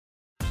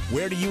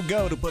Where do you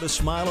go to put a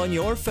smile on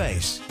your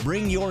face?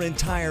 Bring your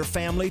entire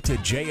family to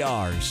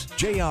JR's.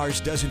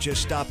 JR's doesn't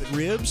just stop at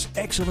ribs,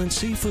 excellent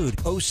seafood,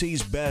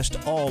 OC's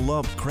best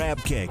all-lump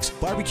crab cakes,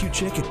 barbecue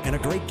chicken, and a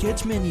great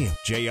kids menu.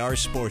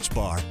 JR's Sports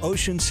Bar,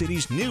 Ocean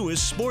City's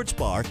newest sports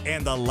bar,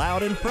 and the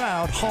loud and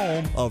proud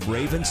home of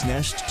Raven's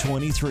Nest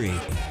 23.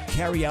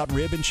 Carry out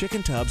rib and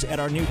chicken tubs at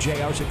our new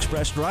JR's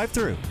Express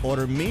drive-thru.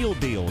 Order meal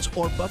deals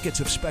or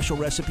buckets of special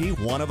recipe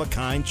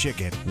one-of-a-kind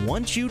chicken.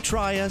 Once you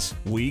try us,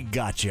 we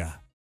gotcha.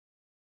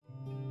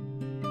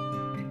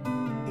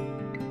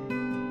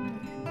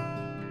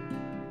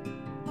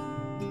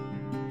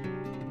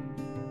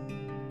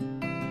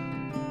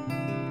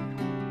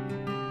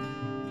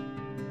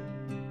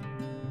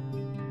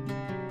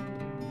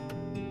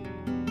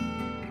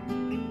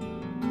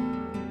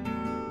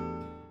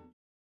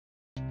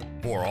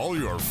 For all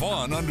your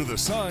fun under the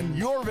sun,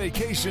 your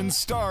vacation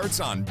starts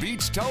on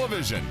Beach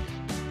Television.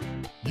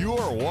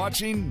 You're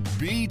watching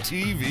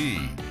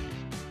BTV.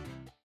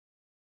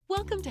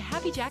 Welcome to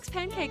Happy Jack's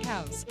Pancake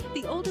House,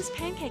 the oldest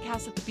pancake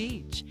house at the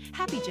beach.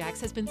 Happy Jack's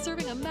has been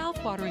serving a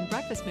mouth-watering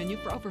breakfast menu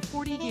for over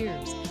 40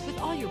 years, with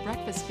all your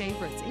breakfast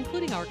favorites,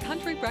 including our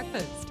country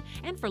breakfast.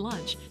 And for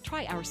lunch,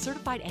 try our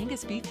certified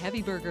Angus beef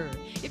heavy burger.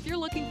 If you're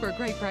looking for a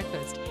great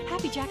breakfast,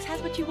 Happy Jack's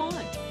has what you want.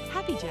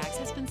 Happy Jack's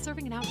has been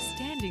serving an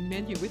outstanding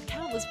menu with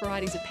countless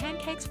varieties of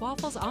pancakes,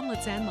 waffles,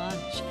 omelets, and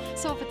lunch.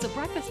 So if it's a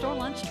breakfast or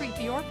lunch treat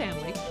for your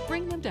family,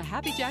 bring them to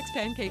Happy Jack's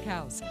Pancake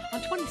House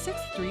on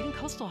 26th Street and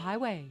Coastal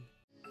Highway.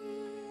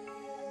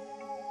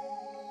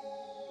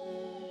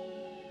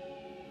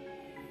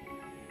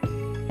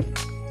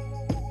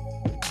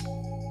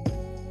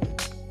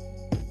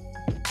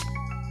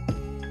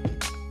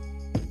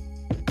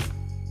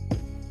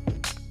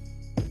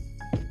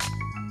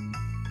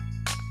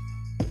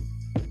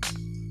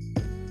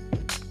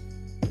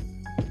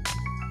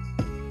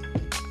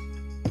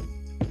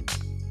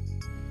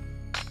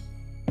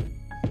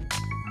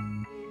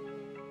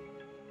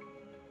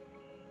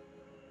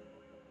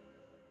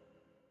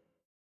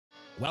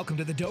 Welcome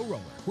to the Dough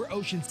Roller. We're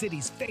Ocean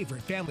City's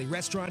favorite family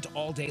restaurant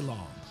all day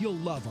long. You'll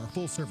love our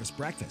full-service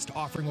breakfast,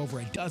 offering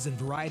over a dozen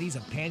varieties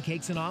of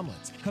pancakes and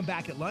omelets. Come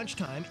back at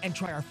lunchtime and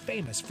try our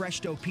famous fresh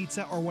dough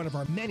pizza or one of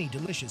our many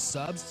delicious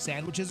subs,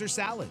 sandwiches, or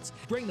salads.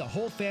 Bring the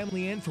whole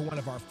family in for one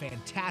of our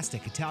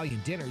fantastic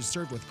Italian dinners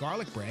served with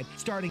garlic bread,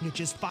 starting at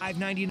just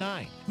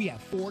 $5.99. We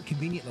have 4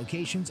 convenient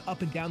locations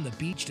up and down the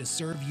beach to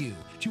serve you.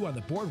 2 on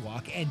the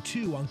boardwalk and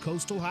 2 on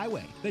Coastal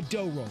Highway. The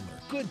Dough Roller.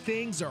 Good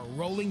things are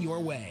rolling your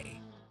way.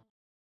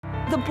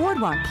 The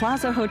Boardwalk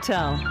Plaza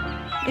Hotel.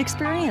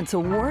 Experience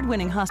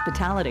award-winning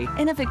hospitality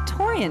in a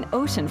Victorian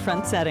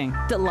oceanfront setting.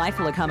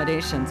 Delightful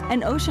accommodations,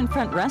 an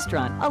oceanfront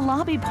restaurant, a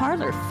lobby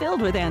parlor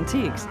filled with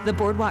antiques. The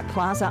Boardwalk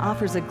Plaza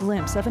offers a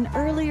glimpse of an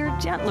earlier,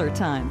 gentler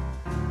time.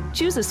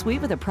 Choose a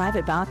suite with a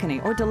private balcony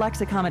or deluxe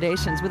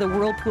accommodations with a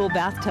whirlpool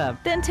bathtub.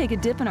 Then take a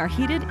dip in our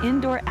heated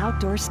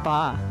indoor-outdoor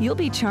spa. You'll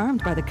be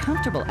charmed by the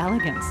comfortable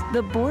elegance.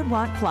 The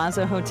Boardwalk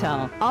Plaza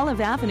Hotel,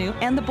 Olive Avenue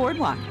and the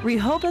Boardwalk,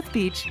 Rehoboth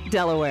Beach,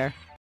 Delaware.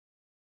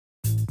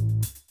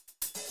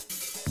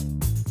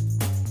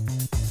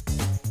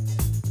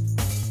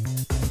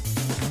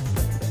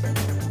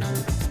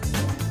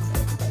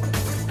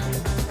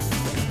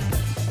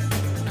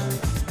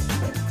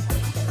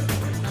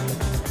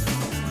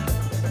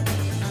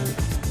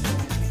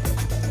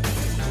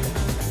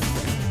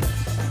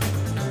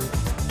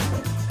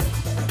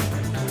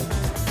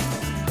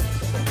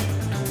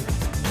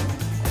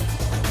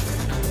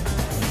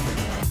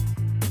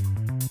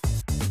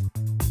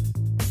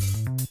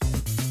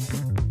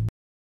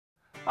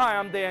 Hi,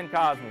 I'm Dan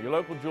Cosme, your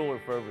local jeweler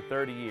for over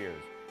 30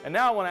 years. And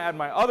now I want to add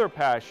my other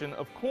passion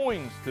of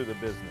coins to the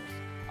business.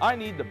 I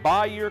need to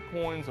buy your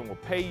coins and will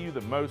pay you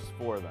the most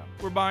for them.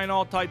 We're buying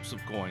all types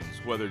of coins,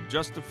 whether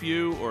just a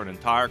few or an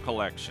entire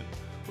collection.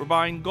 We're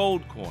buying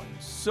gold coins,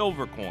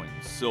 silver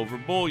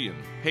bullion,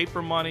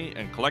 paper money,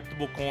 and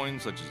collectible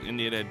coins such as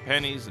Indian head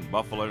pennies and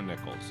buffalo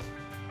nickels.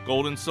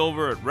 Gold and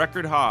silver at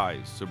record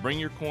highs, so bring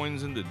your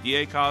coins into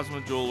D.A. Cosme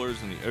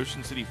Jewelers and the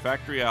Ocean City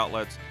factory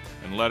outlets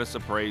and let us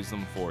appraise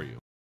them for you.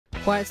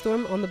 Quiet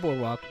Storm on the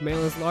Boardwalk,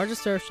 Maryland's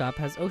largest surf shop,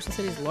 has Ocean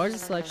City's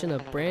largest selection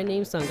of brand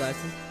name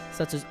sunglasses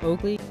such as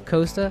Oakley,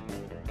 Costa,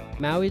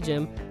 Maui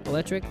Jim,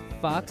 Electric,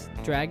 Fox,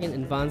 Dragon,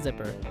 and Von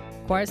Zipper.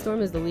 Quiet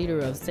Storm is the leader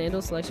of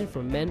sandal selection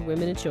for men,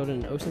 women, and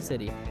children in Ocean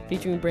City,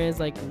 featuring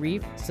brands like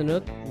Reef,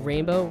 Sanuk,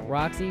 Rainbow,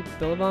 Roxy,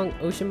 Billabong,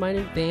 Ocean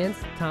Minded, Vans,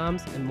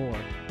 Toms, and more.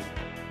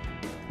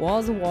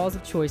 Walls and walls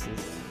of choices.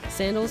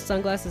 Sandals,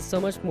 sunglasses, so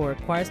much more.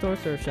 Quiet Storm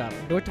Surf Shop,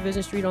 North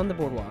Division Street on the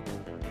Boardwalk.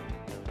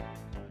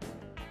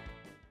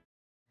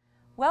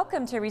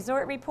 Welcome to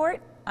Resort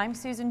Report. I'm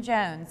Susan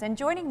Jones, and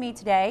joining me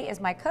today is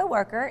my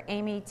coworker,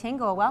 Amy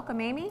Tingle. Welcome,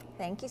 Amy.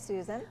 Thank you,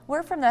 Susan.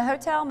 We're from the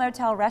Hotel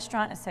Motel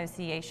Restaurant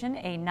Association,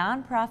 a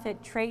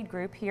nonprofit trade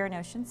group here in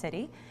Ocean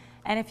City.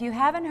 And if you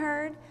haven't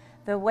heard,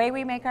 the way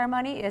we make our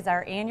money is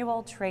our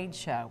annual trade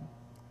show.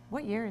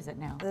 What year is it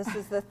now? This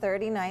is the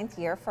 39th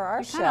year for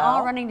our show. They're kind of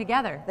all running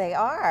together. They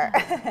are.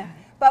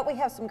 But we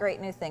have some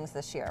great new things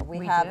this year.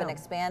 We have do. an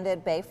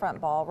expanded bayfront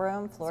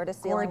ballroom,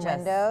 floor-to-ceiling gorgeous.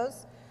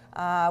 windows.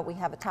 We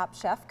have a Top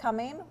Chef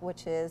coming,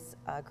 which is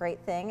a great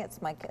thing.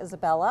 It's Mike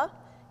Isabella,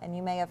 and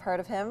you may have heard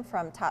of him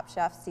from Top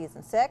Chef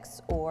Season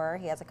 6, or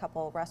he has a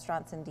couple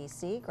restaurants in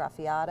D.C.,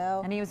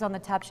 Graffiato. And he was on the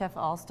Top Chef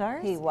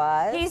All-Stars. He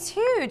was. He's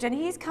huge, and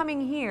he's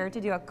coming here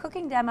to do a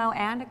cooking demo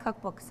and a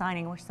cookbook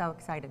signing. We're so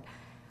excited.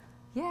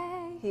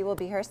 Yay! He will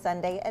be here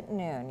Sunday at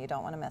noon. You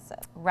don't want to miss it.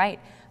 Right.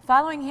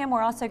 Following him,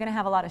 we're also going to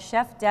have a lot of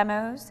chef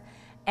demos.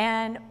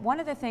 And one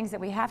of the things that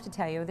we have to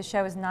tell you, the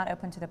show is not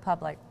open to the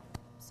public.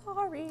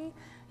 Sorry.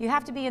 You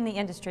have to be in the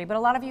industry, but a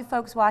lot of you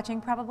folks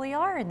watching probably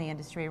are in the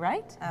industry,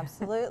 right?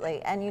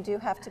 Absolutely. And you do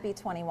have to be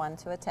 21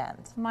 to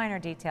attend. Minor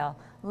detail.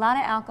 A lot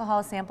of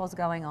alcohol samples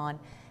going on.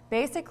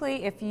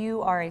 Basically, if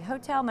you are a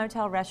hotel,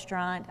 motel,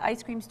 restaurant,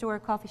 ice cream store,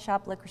 coffee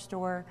shop, liquor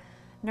store,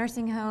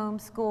 nursing home,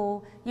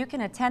 school, you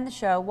can attend the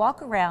show,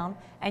 walk around,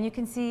 and you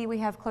can see we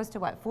have close to,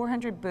 what,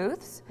 400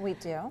 booths? We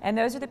do. And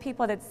those are the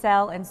people that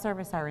sell and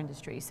service our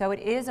industry. So it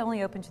is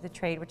only open to the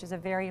trade, which is a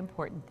very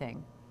important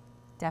thing.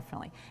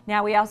 Definitely.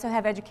 Now, we also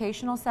have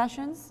educational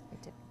sessions. We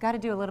do. Got to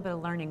do a little bit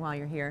of learning while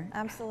you're here.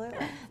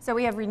 Absolutely. So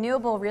we have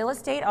renewable real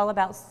estate, all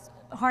about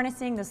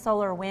harnessing the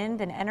solar, wind,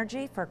 and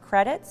energy for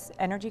credits,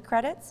 energy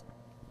credits.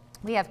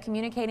 We have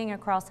communicating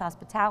across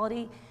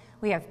hospitality.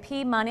 We have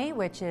P-Money,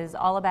 which is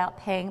all about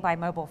paying by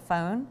mobile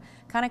phone.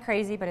 Kind of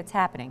crazy, but it's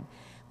happening.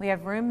 We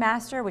have Room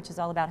Master, which is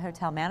all about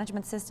hotel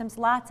management systems,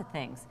 lots of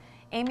things.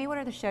 Amy, what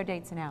are the show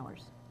dates and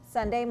hours?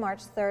 Sunday,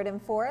 March 3rd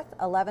and 4th,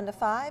 11 to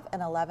 5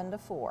 and 11 to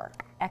 4.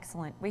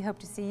 Excellent. We hope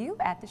to see you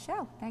at the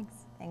show. Thanks.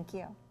 Thank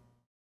you.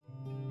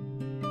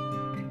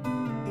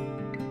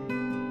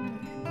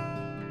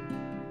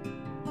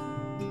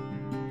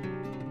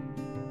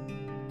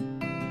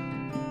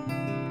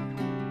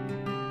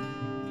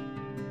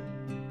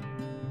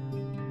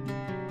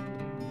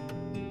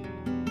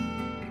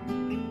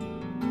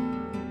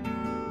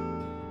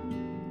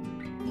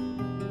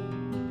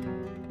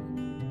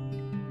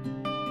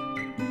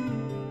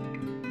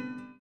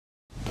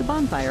 The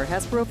Bonfire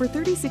has for over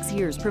 36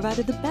 years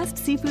provided the best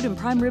seafood and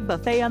prime rib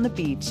buffet on the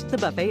beach. The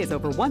buffet is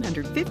over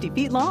 150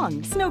 feet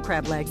long. Snow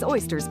crab legs,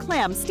 oysters,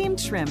 clams, steamed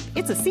shrimp.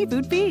 It's a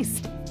seafood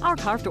feast. Our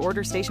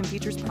carve-to-order station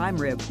features prime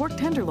rib, pork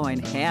tenderloin,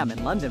 ham,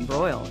 and London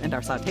broil. And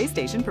our sauté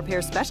station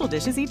prepares special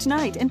dishes each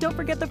night. And don't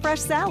forget the fresh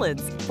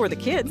salads. For the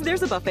kids,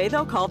 there's a buffet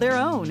they'll call their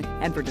own.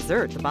 And for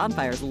dessert, the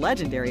Bonfire's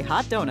legendary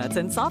hot donuts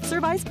and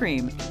soft-serve ice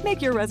cream.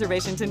 Make your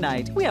reservation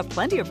tonight. We have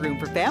plenty of room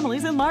for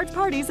families and large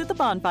parties at the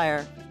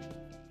Bonfire.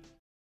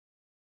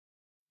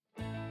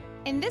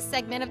 In this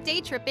segment of Day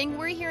Tripping,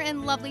 we're here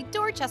in lovely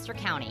Dorchester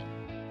County.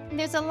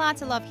 There's a lot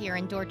to love here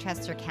in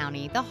Dorchester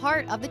County, the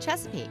heart of the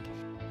Chesapeake.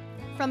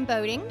 From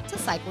boating to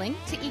cycling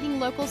to eating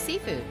local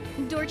seafood,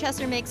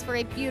 Dorchester makes for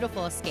a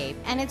beautiful escape,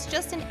 and it's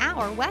just an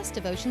hour west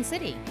of Ocean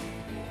City.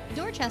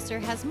 Dorchester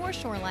has more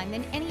shoreline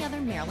than any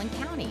other Maryland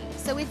county,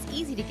 so it's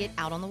easy to get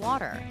out on the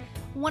water.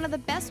 One of the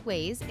best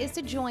ways is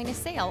to join a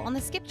sail on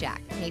the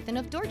Skipjack, Nathan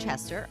of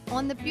Dorchester,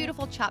 on the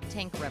beautiful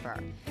Choptank River.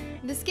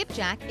 The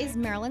Skipjack is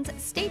Maryland's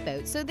state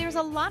boat, so there's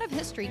a lot of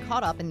history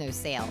caught up in those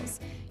sails.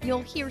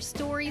 You'll hear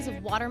stories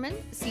of watermen,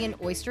 see an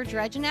oyster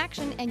dredge in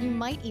action, and you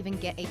might even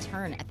get a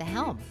turn at the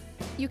helm.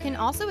 You can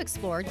also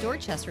explore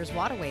Dorchester's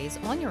waterways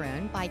on your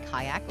own by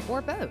kayak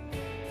or boat,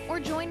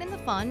 or join in the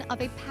fun of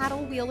a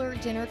paddle wheeler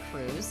dinner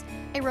cruise,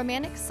 a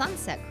romantic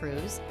sunset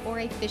cruise, or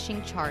a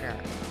fishing charter.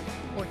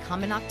 Or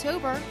come in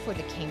October for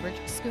the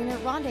Cambridge Schooner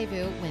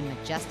Rendezvous when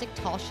majestic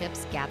tall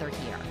ships gather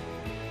here.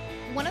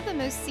 One of the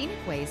most scenic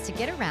ways to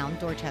get around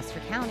Dorchester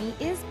County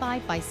is by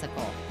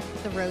bicycle.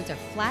 The roads are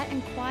flat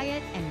and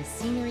quiet, and the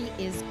scenery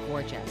is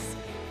gorgeous.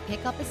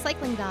 Pick up a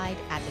cycling guide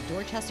at the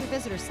Dorchester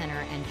Visitor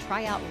Center and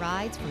try out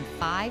rides from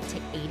 5 to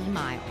 80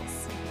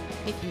 miles.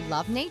 If you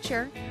love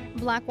nature,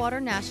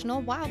 Blackwater National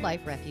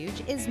Wildlife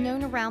Refuge is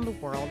known around the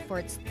world for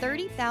its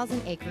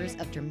 30,000 acres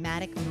of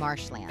dramatic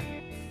marshland.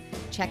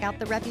 Check out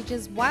the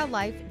refuge's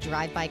wildlife,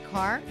 drive by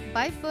car,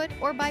 by foot,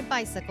 or by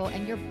bicycle,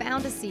 and you're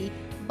bound to see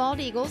bald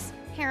eagles,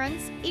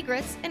 herons,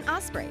 egrets, and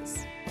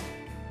ospreys.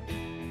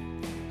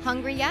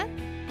 Hungry yet?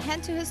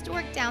 Head to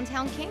historic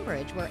downtown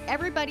Cambridge, where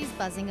everybody's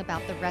buzzing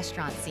about the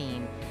restaurant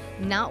scene.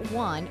 Not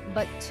one,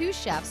 but 2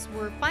 chefs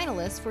were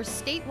finalists for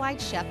statewide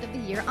Chef of the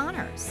Year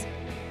honors.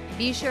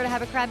 Be sure to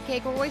have a crab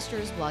cake or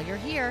oysters while you're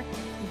here.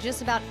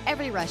 Just about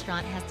every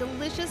restaurant has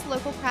delicious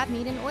local crab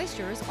meat and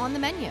oysters on the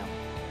menu.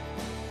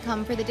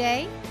 Come for the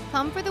day,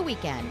 come for the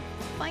weekend.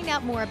 Find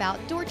out more about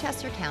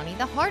Dorchester County,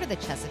 the heart of the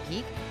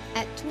Chesapeake,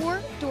 at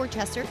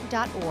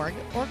tourdorchester.org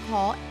or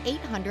call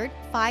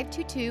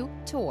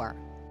 800-522-TOUR.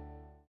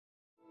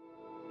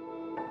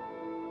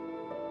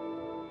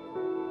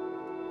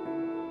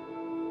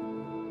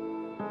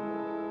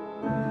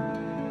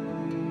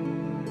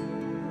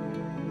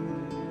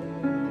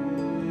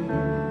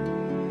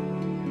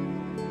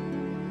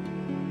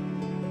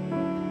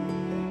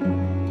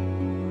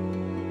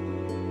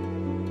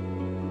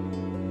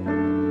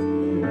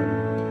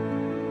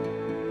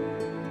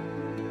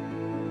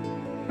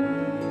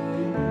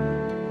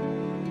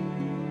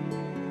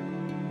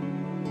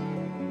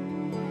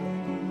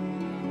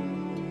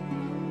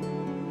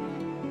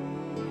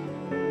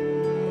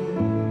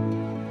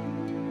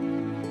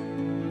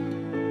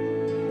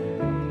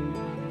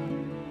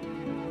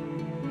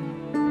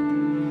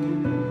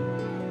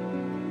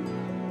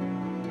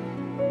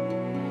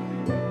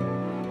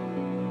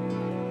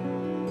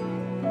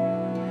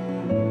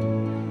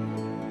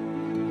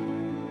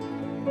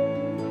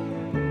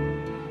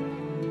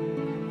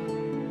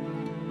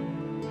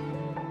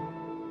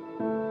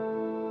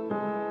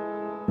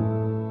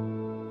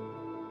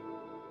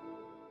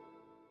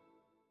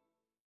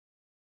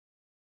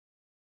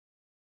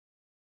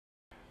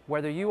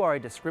 Whether you are a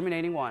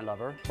discriminating wine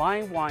lover,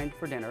 buying wine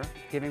for dinner,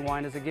 giving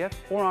wine as a gift,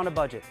 or on a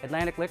budget,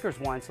 Atlantic Liquor's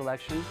wine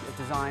selection is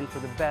designed for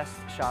the best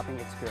shopping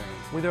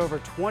experience. With over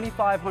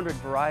 2,500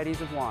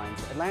 varieties of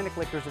wines, Atlantic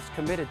Liquors is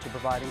committed to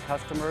providing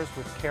customers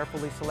with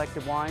carefully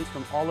selected wines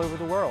from all over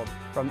the world.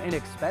 From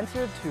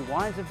inexpensive to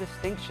wines of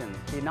distinction,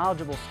 the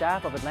knowledgeable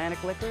staff of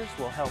Atlantic Liquors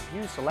will help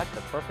you select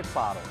the perfect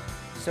bottle.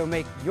 So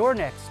make your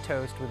next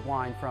toast with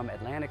wine from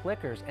Atlantic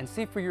Liquors and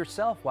see for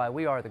yourself why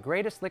we are the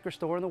greatest liquor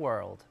store in the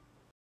world.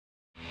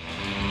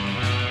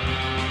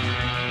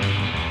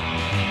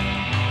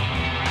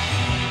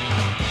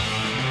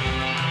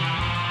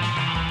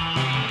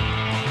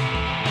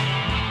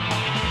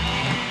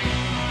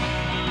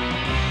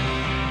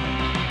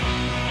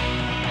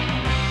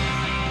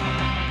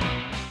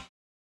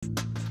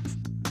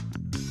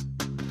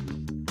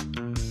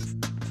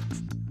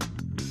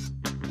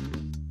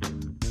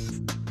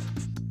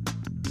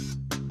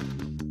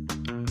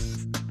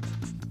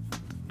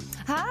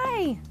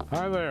 Hi.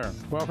 Hi there.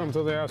 Welcome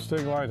to the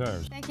Assateague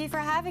Lighthouse. Thank you for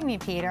having me,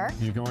 Peter.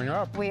 You going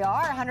up? We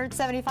are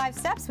 175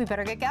 steps. We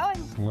better get going.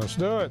 Let's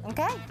do it.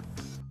 Okay.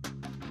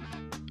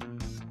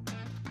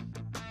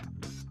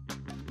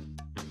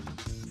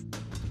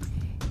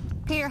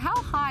 Peter, how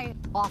high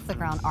off the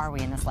ground are we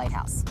in this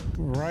lighthouse?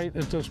 Right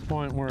at this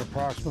point, we're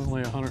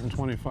approximately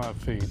 125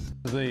 feet.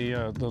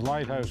 The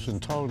lighthouse in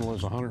total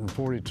is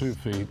 142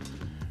 feet.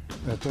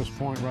 At this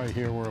point right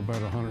here, we're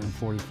about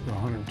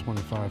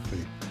 125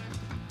 feet.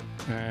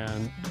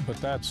 But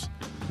that's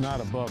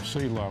not above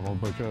sea level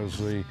because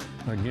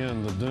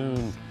again, the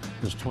dune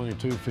is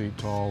 22 feet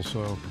tall,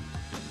 so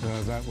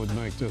that would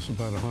make this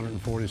about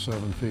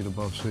 147 feet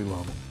above sea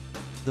level.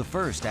 The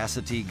first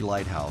Assateague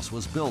Lighthouse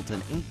was built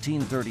in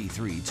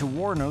 1833 to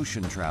warn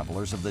ocean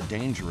travelers of the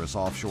dangerous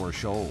offshore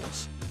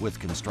shoals. With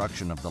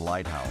construction of the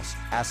lighthouse,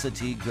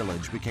 Assateague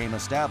Village became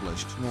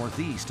established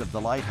northeast of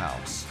the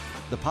lighthouse.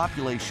 The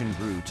population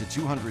grew to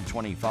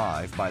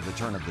 225 by the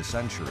turn of the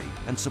century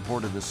and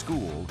supported a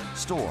school,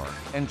 store,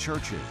 and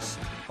churches.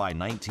 By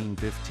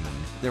 1915,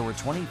 there were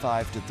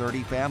 25 to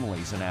 30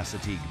 families in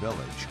Assateague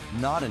Village,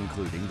 not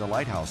including the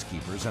lighthouse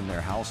keepers and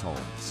their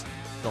households.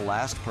 The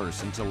last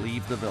person to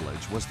leave the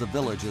village was the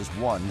village's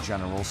one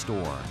general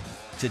store.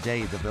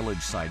 Today, the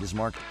village site is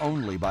marked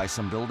only by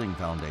some building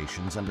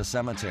foundations and a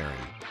cemetery.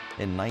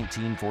 In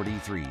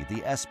 1943,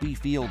 the S.B.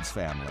 Fields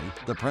family,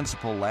 the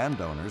principal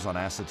landowners on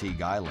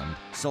Assateague Island,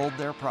 sold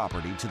their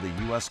property to the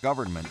U.S.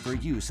 government for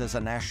use as a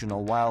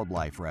national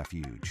wildlife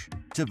refuge.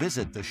 To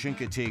visit the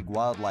Chincoteague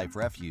Wildlife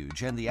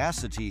Refuge and the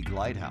Assateague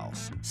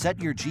Lighthouse, set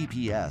your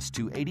GPS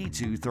to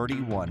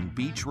 8231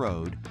 Beach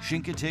Road,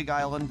 Chincoteague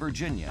Island,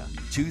 Virginia,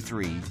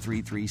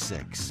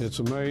 23336. It's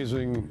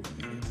amazing,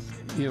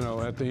 you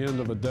know, at the end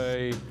of a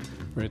day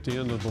or at the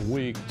end of the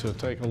week to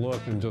take a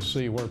look and just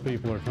see where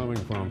people are coming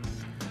from.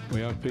 We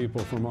have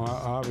people from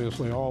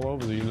obviously all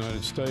over the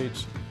United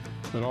States,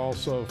 but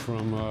also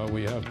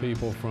we have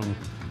people from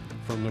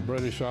the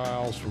British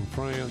Isles, from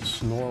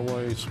France,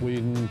 Norway,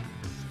 Sweden.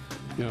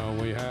 You know,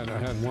 I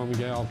had one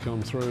gal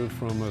come through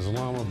from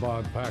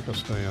Islamabad,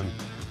 Pakistan,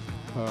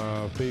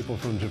 people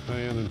from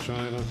Japan and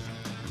China.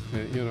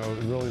 You know,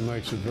 it really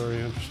makes it very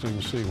interesting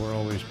to see where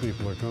all these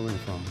people are coming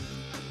from.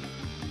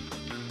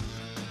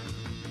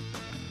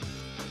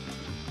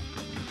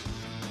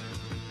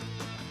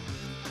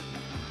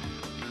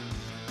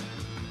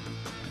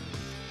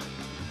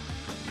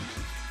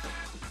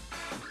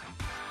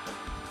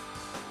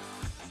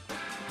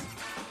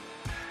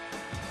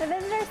 The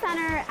Visitor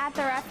Center at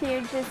the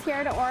Refuge is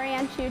here to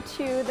orient you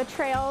to the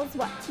trails,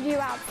 what to do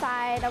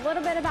outside, a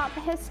little bit about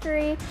the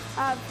history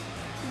of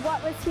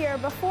what was here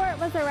before it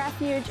was a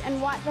refuge and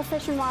what the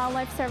Fish and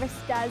Wildlife Service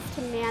does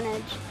to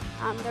manage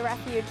the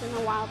refuge and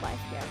the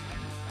wildlife here.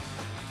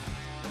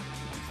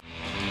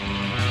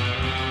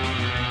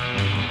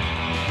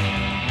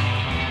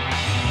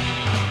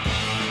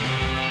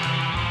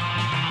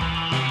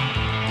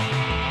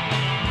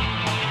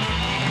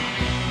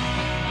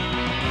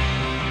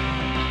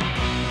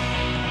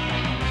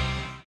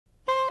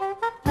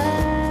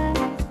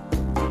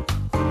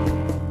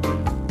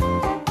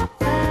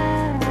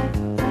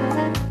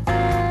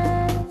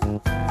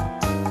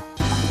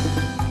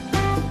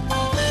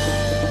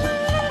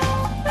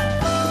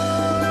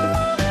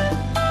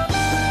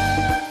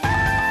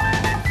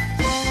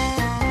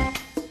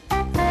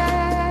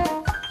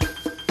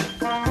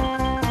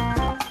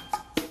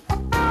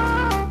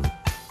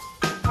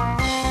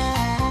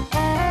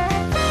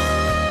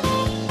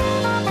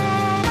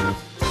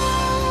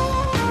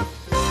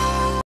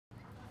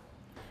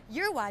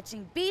 You're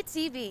watching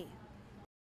BTV.